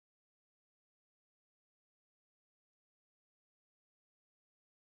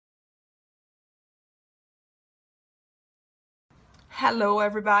Hello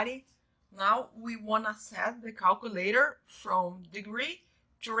everybody! Now we want to set the calculator from degree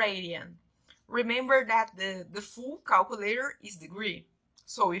to radian. Remember that the full calculator is degree.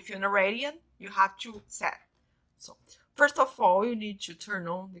 So if you're in a radian, you have to set. So first of all, you need to turn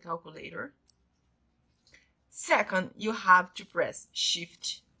on the calculator. Second, you have to press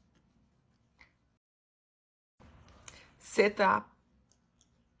Shift, Setup.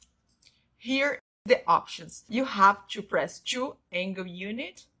 Here the options. You have to press 2 angle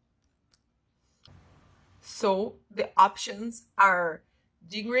unit. So the options are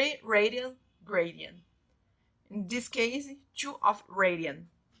degree, radian, gradient. In this case, 2 of radian.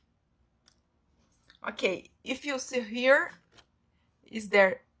 Okay, if you see here, is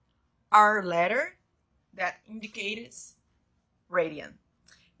there R letter that indicates radian.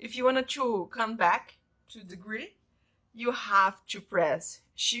 If you want to come back to degree, you have to press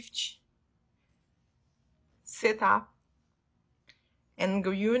Shift, Setup,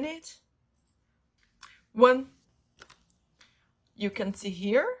 angle unit 1. You can see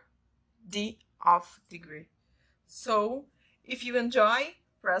here D of degree. So if you enjoy,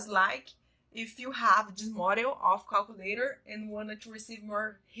 press like. If you have this model of calculator and wanted to receive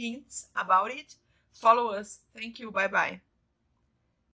more hints about it, follow us. Thank you. Bye bye.